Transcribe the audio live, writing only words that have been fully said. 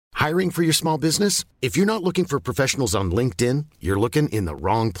Hiring for your small business? If you're not looking for professionals on LinkedIn, you're looking in the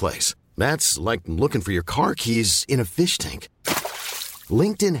wrong place. That's like looking for your car keys in a fish tank.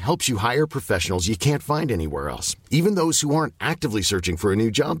 LinkedIn helps you hire professionals you can't find anywhere else, even those who aren't actively searching for a new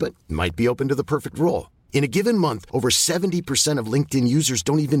job but might be open to the perfect role. In a given month, over 70% of LinkedIn users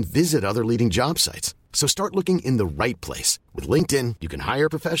don't even visit other leading job sites. So start looking in the right place. With LinkedIn, you can hire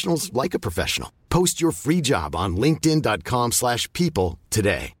professionals like a professional. Post your free job on linkedin.com/people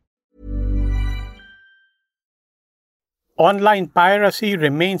today. Online piracy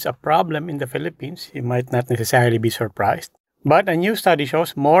remains a problem in the Philippines. You might not necessarily be surprised. But a new study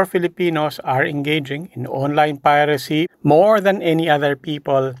shows more Filipinos are engaging in online piracy more than any other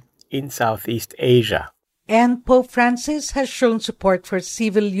people in Southeast Asia. And Pope Francis has shown support for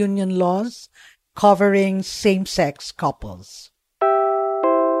civil union laws covering same-sex couples.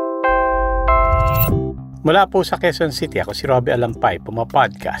 Mula po sa Quezon City, ako si Robbie Alampay, Puma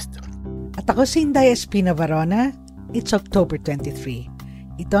Podcast. At ako si Inday Espina Varona. It's October 23.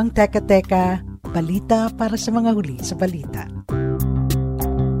 Ito ang Teka Teka, balita para sa mga huli sa balita.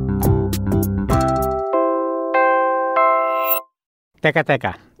 Teka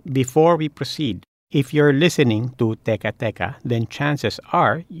Teka, before we proceed, if you're listening to Teka Teka, then chances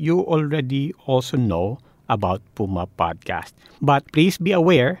are you already also know about Puma Podcast. But please be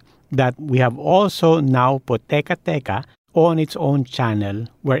aware that we have also now put Teka Teka on its own channel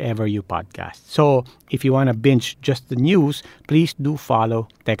wherever you podcast. So, if you want to binge just the news, please do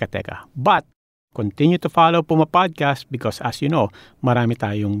follow Teka Teka. But, continue to follow Puma Podcast because as you know, marami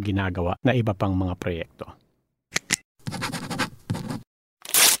tayong ginagawa na iba pang mga proyekto.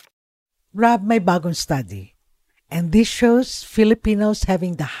 Rob, may bagong study. And this shows Filipinos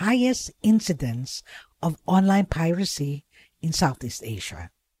having the highest incidence of online piracy in Southeast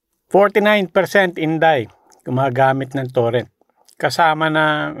Asia. 49% Inday gumagamit ng torrent. Kasama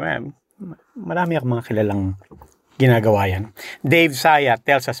na, marami akong mga kilalang ginagawa yan. Dave Saya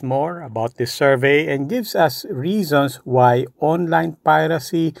tells us more about this survey and gives us reasons why online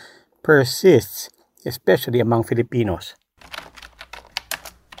piracy persists, especially among Filipinos.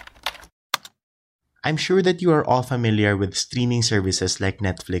 I'm sure that you are all familiar with streaming services like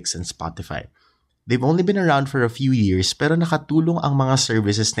Netflix and Spotify. They've only been around for a few years pero nakatulong ang mga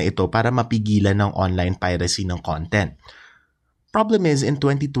services na ito para mapigilan ng online piracy ng content. Problem is, in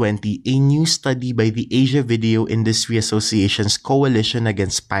 2020, a new study by the Asia Video Industry Association's Coalition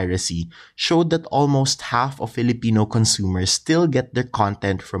Against Piracy showed that almost half of Filipino consumers still get their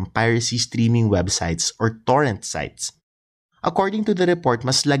content from piracy streaming websites or torrent sites. According to the report,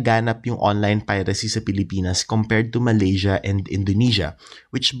 mas laganap yung online piracy sa Pilipinas compared to Malaysia and Indonesia,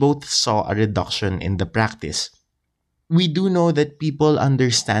 which both saw a reduction in the practice. We do know that people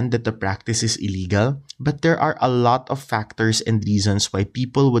understand that the practice is illegal, but there are a lot of factors and reasons why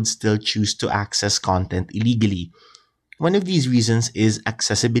people would still choose to access content illegally. One of these reasons is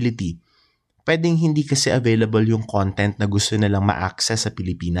accessibility. Pwedeng hindi kasi available yung content na gusto nilang ma-access sa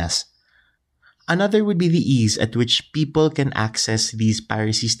Pilipinas. Another would be the ease at which people can access these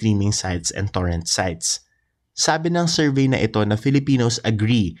piracy streaming sites and torrent sites. Sabi ng survey na ito na Filipinos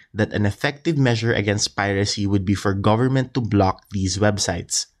agree that an effective measure against piracy would be for government to block these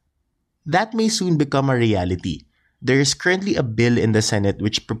websites. That may soon become a reality. There is currently a bill in the Senate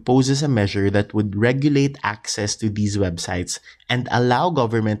which proposes a measure that would regulate access to these websites and allow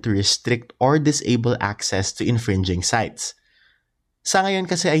government to restrict or disable access to infringing sites. Sa ngayon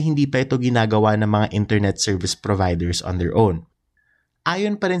kasi ay hindi pa ito ginagawa ng mga internet service providers on their own.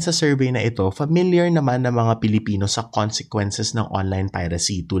 Ayon pa rin sa survey na ito, familiar naman ng mga Pilipino sa consequences ng online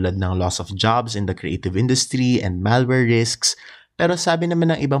piracy tulad ng loss of jobs in the creative industry and malware risks, pero sabi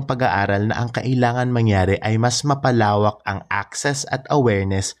naman ng ibang pag-aaral na ang kailangan mangyari ay mas mapalawak ang access at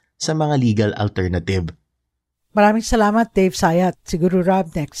awareness sa mga legal alternative. Maraming salamat, Dave Sayat. Siguro,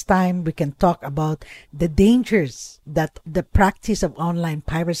 Rob, next time we can talk about the dangers that the practice of online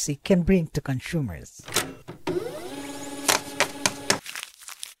piracy can bring to consumers.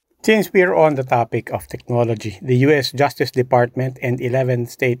 Since we're on the topic of technology, the U.S. Justice Department and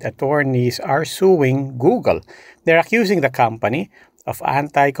 11 state attorneys are suing Google. They're accusing the company of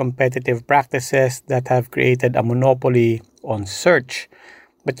anti-competitive practices that have created a monopoly on search.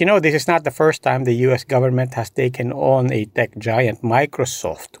 But this is not the first time the U.S. government has taken on a tech giant.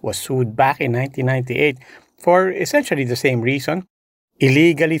 Microsoft was sued back in 1998 for essentially the same reason,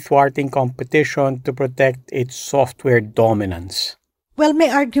 illegally thwarting competition to protect its software dominance. Well, may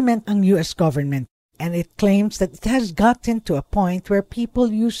argument ang U.S. government, and it claims that it has gotten to a point where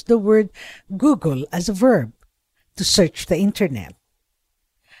people use the word Google as a verb to search the internet.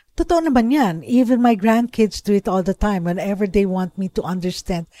 Totoo naman yan. Even my grandkids do it all the time. Whenever they want me to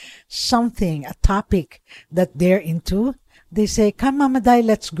understand something, a topic that they're into, they say, "Come, Mama Day,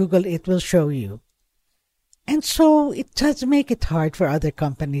 let's Google it. We'll show you." And so it does make it hard for other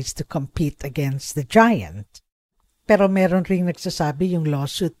companies to compete against the giant. Pero meron ring nagsasabi yung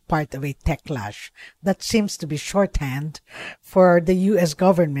lawsuit part of a techlash that seems to be shorthand for the U.S.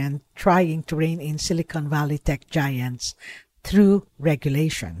 government trying to rein in Silicon Valley tech giants through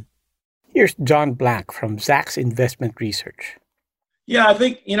regulation. Here's John Black from Zacks Investment Research. Yeah, I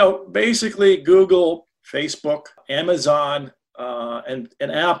think, basically Google, Facebook, Amazon, and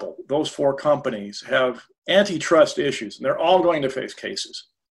Apple, those four companies have antitrust issues, and they're all going to face cases.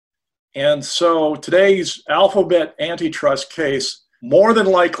 And so today's Alphabet antitrust case more than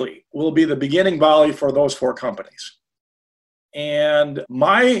likely will be the beginning volley for those four companies. And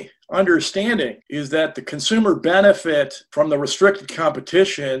my understanding is that the consumer benefit from the restricted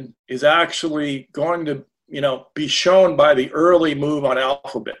competition is actually going to, be shown by the early move on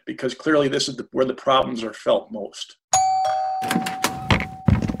Alphabet, because clearly this is where the problems are felt most.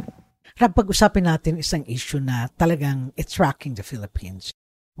 Rab, pag-usapin natin isang issue na talagang it's rocking the Philippines.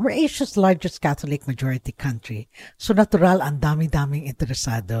 We're Asia's largest Catholic majority country, so natural ang dami-daming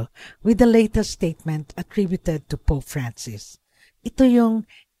interesado with the latest statement attributed to Pope Francis. Ito yung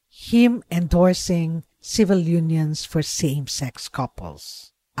him endorsing civil unions for same-sex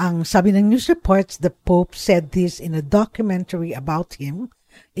couples. Ang sabi ng news reports, the Pope said this in a documentary about him.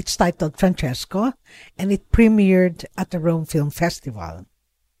 It's titled Francesco, and it premiered at the Rome Film Festival.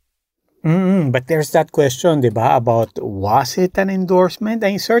 But there's that question, diba, about was it an endorsement?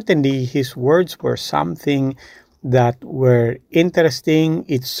 And certainly his words were something that were interesting.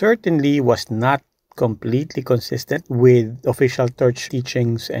 It certainly was not completely consistent with official church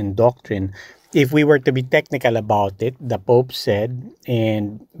teachings and doctrine. If we were to be technical about it, the Pope said,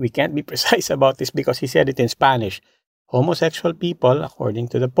 and we can't be precise about this because he said it in Spanish, homosexual people, according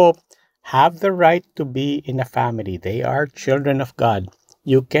to the Pope, have the right to be in a family. They are children of God.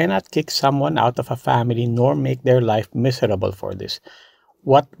 You cannot kick someone out of a family nor make their life miserable for this.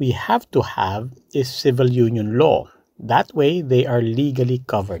 What we have to have is civil union law. That way, they are legally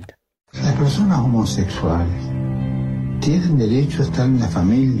covered. Las personas homosexuales tienen derecho a estar en la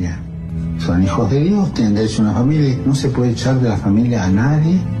familia. Son hijos de Dios, tienen derecho a una familia. No se puede echar de la familia a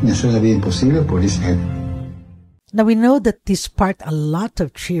nadie, ni hacer la vida imposible por ese. Now we know that this sparked a lot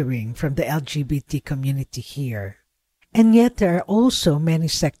of cheering from the LGBT community here. And yet there are also many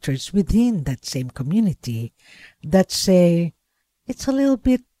sectors within that same community that say it's a little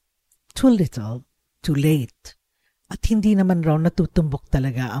bit too little, too late. At hindi naman raw natutumbok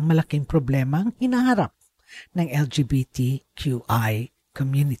talaga ang malaking problemang hinaharap ng LGBTQI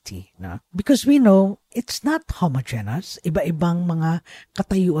community. No? Because we know it's not homogeneous. Iba-ibang mga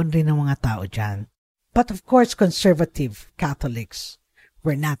katayuan rin ng mga tao dyan. But of course, conservative Catholics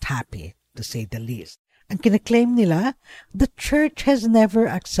were not happy, to say the least. Ang kinaklaim nila, the church has never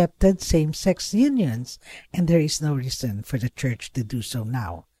accepted same-sex unions, and there is no reason for the church to do so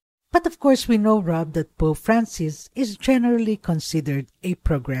now. But of course, we know, Rob, that Pope Francis is generally considered a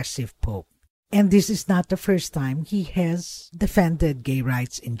progressive pope. And this is not the first time he has defended gay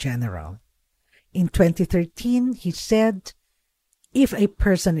rights in general. In 2013, he said, "If a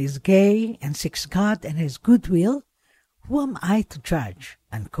person is gay and seeks God and has goodwill, who am I to judge?"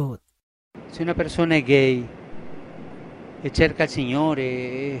 Unquote. Se una persona è gay e cerca il Signore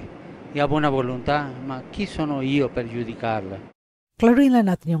e ha buona volontà, ma chi sono io per giudicarla? Klaruin lang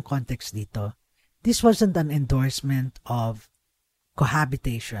natin yung context dito. This wasn't an endorsement of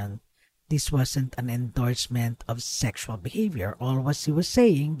cohabitation. This wasn't an endorsement of sexual behavior. All he was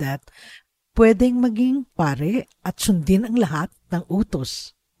saying that pwedeng maging pare at sundin ang lahat ng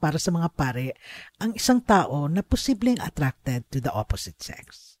utos para sa mga pare ang isang tao na posibleng attracted to the opposite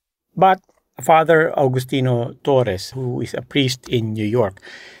sex. But Father Augustino Torres, who is a priest in New York,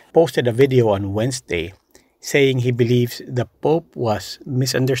 posted a video on Wednesday saying he believes the Pope was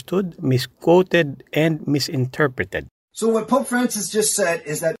misunderstood, misquoted, and misinterpreted. So what Pope Francis just said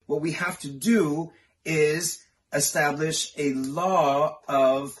is that what we have to do is establish a law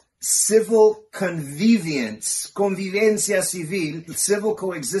of civil convivencia civil, civil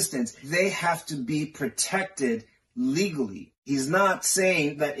coexistence. They have to be protected legally. He's not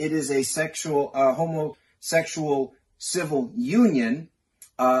saying that it is a homosexual civil union,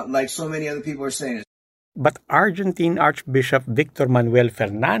 like so many other people are saying. But Argentine Archbishop Victor Manuel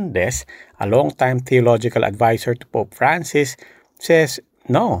Fernandez, a longtime theological advisor to Pope Francis, says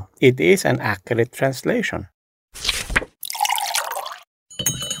no, it is an accurate translation.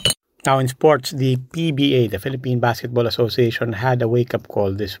 Now in sports, the PBA, the Philippine Basketball Association, had a wake-up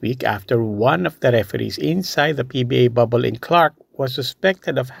call this week after one of the referees inside the PBA bubble in Clark was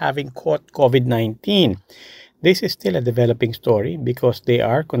suspected of having caught COVID-19. This is still a developing story because they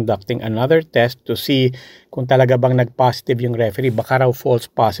are conducting another test to see kung talaga bang nag-positive yung referee, baka raw false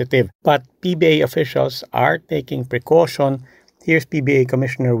positive. But PBA officials are taking precaution. Here's PBA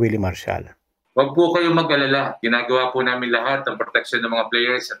Commissioner Willie Marcial. Huwag po kayong mag-alala. Ginagawa po namin lahat ng proteksyon ng mga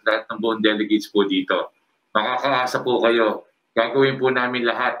players at lahat ng buong delegates po dito. Makakaasa po kayo. Gagawin po namin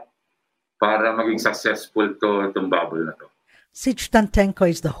lahat para maging successful itong bubble na to. Sich Tantenko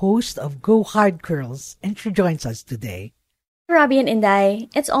is the host of Go Hard Girls, and she joins us today. Robbie and Inday,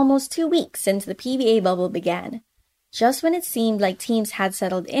 it's almost 2 weeks since the PBA bubble began. Just when it seemed like teams had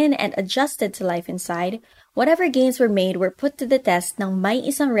settled in and adjusted to life inside, whatever games were made were put to the test ng may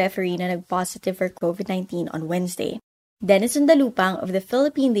isang referee na nag-positive for COVID-19 on Wednesday. Dennis Dalupang of the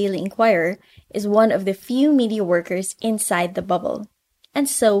Philippine Daily Inquirer is one of the few media workers inside the bubble.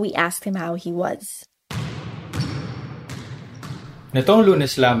 And so we asked him how he was. Nitong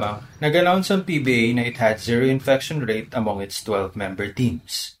Lunes lamang, nag-announce ang PBA na it had zero infection rate among its 12-member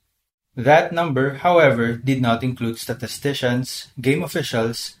teams. That number, however, did not include statisticians, game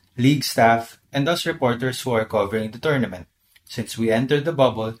officials, league staff, and us reporters who are covering the tournament, since we entered the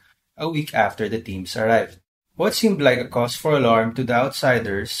bubble a week after the teams arrived. What seemed like a cause for alarm to the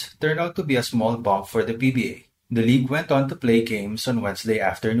outsiders turned out to be a small bump for the PBA. The league went on to play games on Wednesday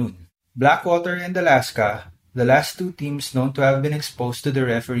afternoon. Blackwater and Alaska, the last two teams known to have been exposed to the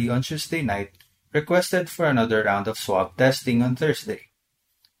referee on Tuesday night, requested for another round of swab testing on Thursday.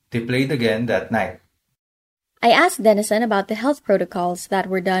 They played again that night. I asked Dennison about the health protocols that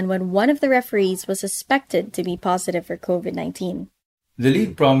were done when one of the referees was suspected to be positive for COVID-19. The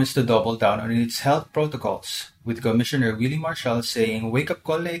league promised to double down on its health protocols, with Commissioner Willie Marcial saying wake-up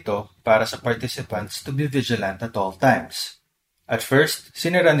call na ito para sa participants to be vigilant at all times. At first,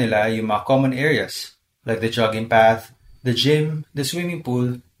 sinira nila yung mga common areas, like the jogging path, the gym, the swimming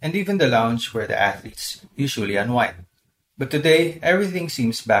pool, and even the lounge where the athletes usually unwind. But today, everything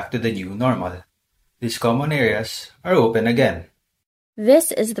seems back to the new normal. These common areas are open again.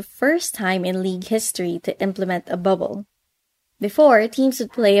 This is the first time in league history to implement a bubble. Before, teams would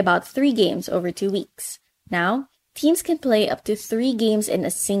play about 3 games over 2 weeks. Now, teams can play up to 3 games in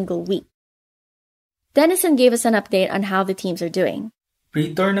a single week. Dennison gave us an update on how the teams are doing.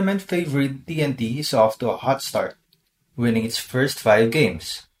 Pre-tournament favorite TNT is off to a hot start, winning its first 5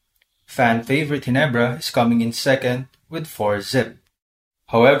 games. Fan favorite Ginebra is coming in second with 4-0.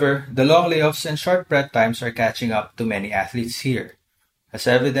 However, the long layoffs and short prep times are catching up to many athletes here, as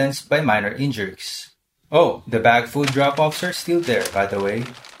evidenced by minor injuries. Oh, the bag food drop-offs are still there, by the way.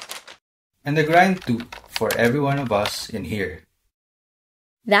 And the grind too, for every one of us in here.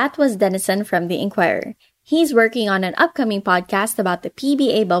 That was Dennison from The Inquirer. He's working on an upcoming podcast about the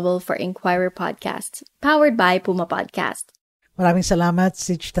PBA bubble for Inquirer Podcasts, powered by Puma Podcast. Maraming salamat,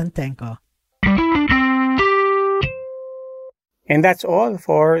 Sich Tantenko. And that's all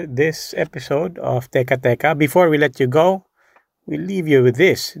for this episode of Teka Teka. Before we let you go, we'll leave you with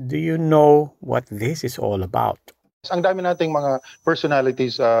this. Do you know what this is all about? Ang dami nating mga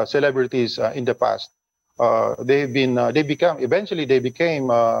personalities, celebrities in the past. They became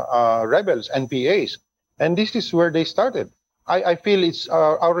rebels, NPAs. And this is where they started. I feel it's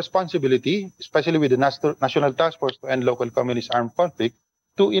our responsibility, especially with the National Task Force to End Local Communist Armed Conflict,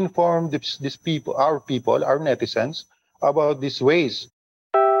 to inform these people, our netizens, about these ways.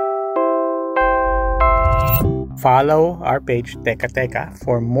 Follow our page Teka Teka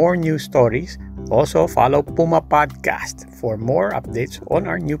for more news stories. Also, follow Puma Podcast for more updates on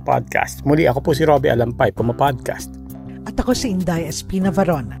our new podcast. Muli, ako po si Robbie Alampay, Puma Podcast. At ako si Inday Espina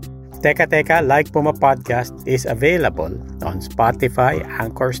Varona. Teka Teka, like Puma Podcast, is available on Spotify,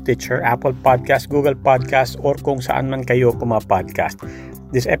 Anchor, Stitcher, Apple Podcasts, Google Podcasts, or kung saan man kayo Puma Podcast.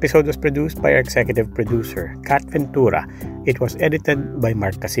 This episode was produced by our executive producer, Kat Ventura. It was edited by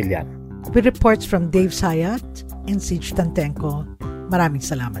Mark Casillan. With reports from Dave Sayat and Sich Tantenko. Maraming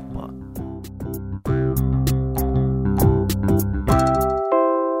salamat po.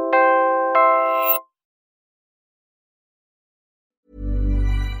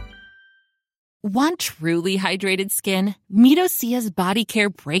 Want truly hydrated skin? Meet Osea's Body Care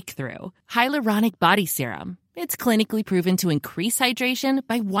Breakthrough Hyaluronic Body Serum. It's clinically proven to increase hydration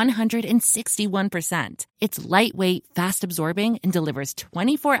by 161%. It's lightweight, fast-absorbing, and delivers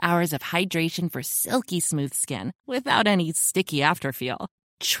 24 hours of hydration for silky smooth skin without any sticky afterfeel.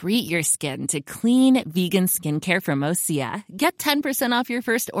 Treat your skin to clean, vegan skincare from Osea. Get 10% off your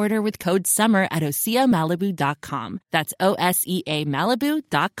first order with code SUMMER at OseaMalibu.com. That's OSEA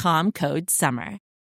Malibu.com, code SUMMER.